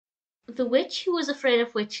The Witch Who Was Afraid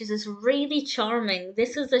of Witches is really charming.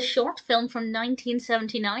 This is a short film from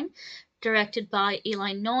 1979, directed by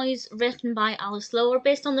Eli Noyes, written by Alice Lowe, or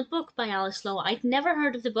based on the book by Alice Lowe. I'd never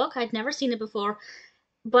heard of the book, I'd never seen it before,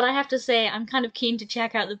 but I have to say I'm kind of keen to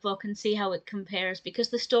check out the book and see how it compares because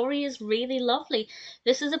the story is really lovely.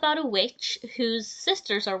 This is about a witch whose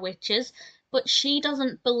sisters are witches, but she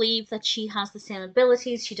doesn't believe that she has the same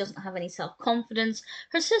abilities. She doesn't have any self-confidence.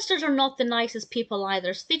 Her sisters are not the nicest people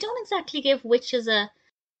either, so they don't exactly give witches a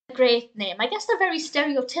great name. I guess they're very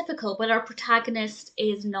stereotypical, but our protagonist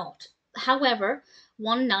is not. However,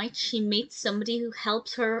 one night she meets somebody who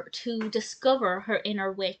helps her to discover her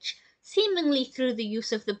inner witch, seemingly through the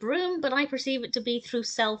use of the broom, but I perceive it to be through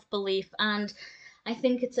self-belief, and I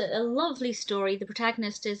think it's a lovely story. The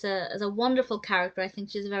protagonist is a wonderful character. I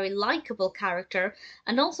think she's a very likable character,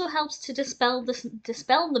 and also helps to dispel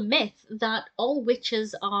the myth that all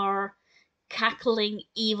witches are cackling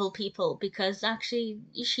evil people, because actually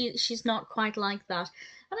she's not quite like that.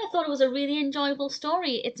 And I thought it was a really enjoyable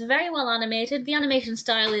story. It's very well animated. The animation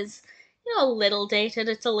style is, a little dated.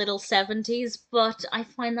 It's a little 70s, but I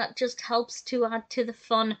find that just helps to add to the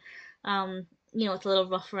fun. It's a little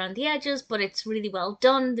rough around the edges, but it's really well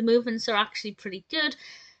done. The movements are actually pretty good.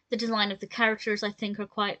 The design of the characters I think are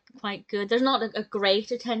quite good. There's not a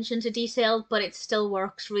great attention to detail, but it still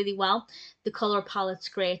works really well. The color palette's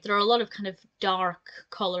great. There are a lot of kind of dark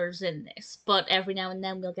colors in this, but every now and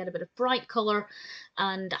then we'll get a bit of bright color,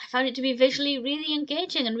 and I found it to be visually really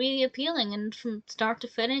engaging and really appealing, and from start to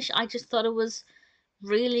finish I just thought it was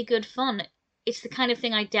really good fun. It's the kind of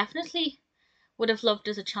thing I definitely would have loved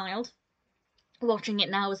as a child. Watching it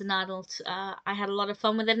now as an adult, I had a lot of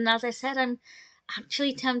fun with it, and as I said, I'm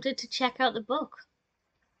actually tempted to check out the book.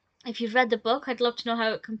 If you've read the book, I'd love to know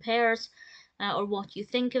how it compares, or what you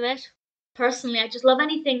think of it. Personally, I just love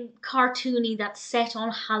anything cartoony that's set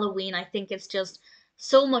on Halloween. I think it's just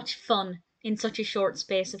so much fun in such a short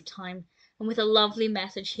space of time, and with a lovely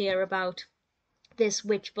message here about this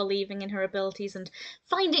witch believing in her abilities and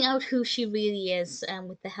finding out who she really is,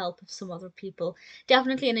 with the help of some other people.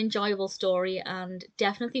 Definitely an enjoyable story, and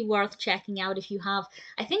definitely worth checking out if you have,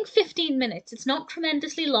 I think, 15 minutes. It's not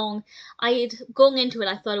tremendously long. Going into it,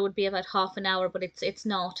 I thought it would be about half an hour, but it's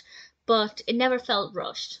not. But it never felt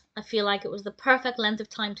rushed. I feel like it was the perfect length of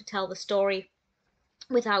time to tell the story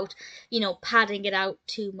without, padding it out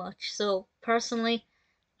too much. So personally,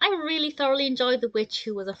 I really thoroughly enjoyed The Witch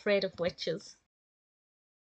Who Was Afraid of Witches.